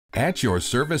At Your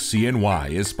Service CNY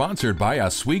is sponsored by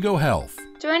Oswego Health.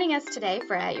 Joining us today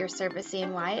for At Your Service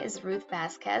CNY is Ruth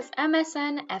Vasquez,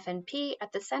 MSN FNP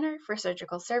at the Center for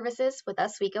Surgical Services with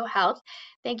Oswego Health.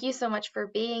 Thank you so much for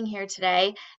being here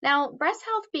today. Now, breast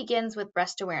health begins with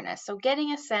breast awareness, so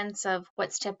getting a sense of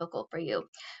what's typical for you.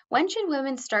 When should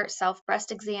women start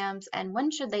self-breast exams, and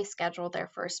when should they schedule their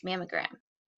first mammogram?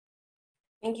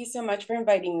 Thank you so much for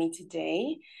inviting me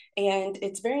today. And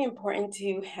it's very important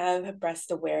to have breast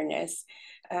awareness,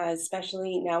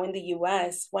 especially now in the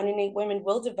US. 1 in 8 women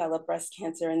will develop breast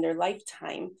cancer in their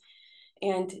lifetime.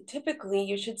 And typically,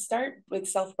 you should start with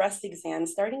self-breast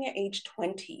exams starting at age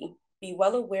 20. Be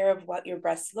well aware of what your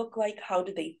breasts look like, how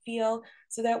do they feel,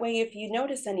 so that way if you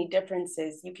notice any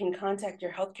differences, you can contact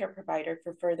your healthcare provider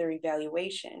for further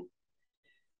evaluation.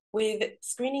 With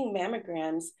screening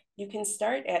mammograms, you can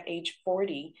start at age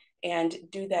 40 and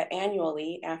do that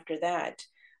annually after that.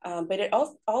 But it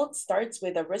all starts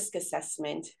with a risk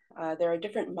assessment. There are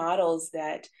different models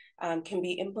that can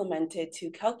be implemented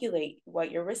to calculate what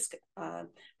your risk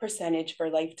percentage for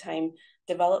lifetime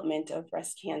development of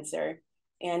breast cancer.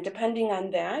 And depending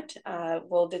on that,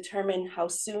 will determine how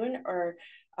soon or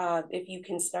if you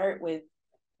can start with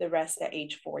the rest at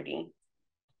age 40.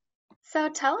 So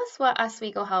tell us what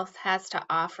Oswego Health has to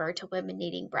offer to women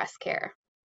needing breast care.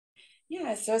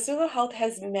 Yeah, so Oswego Health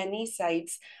has many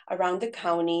sites around the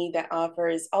county that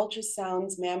offers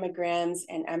ultrasounds, mammograms,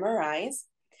 and MRIs.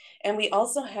 And we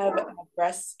also have a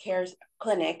breast care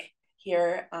clinic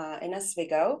here in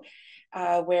Oswego,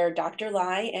 where Dr.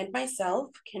 Lai and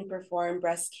myself can perform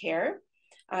breast care.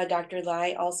 Dr.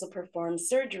 Lai also performs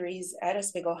surgeries at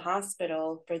Oswego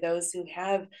Hospital for those who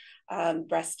have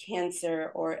breast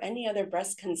cancer or any other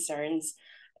breast concerns.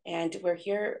 And we're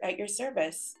here at your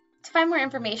service. To find more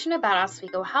information about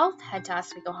Oswego Health, head to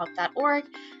oswegohealth.org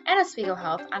and Oswego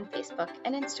Health on Facebook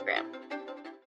and Instagram.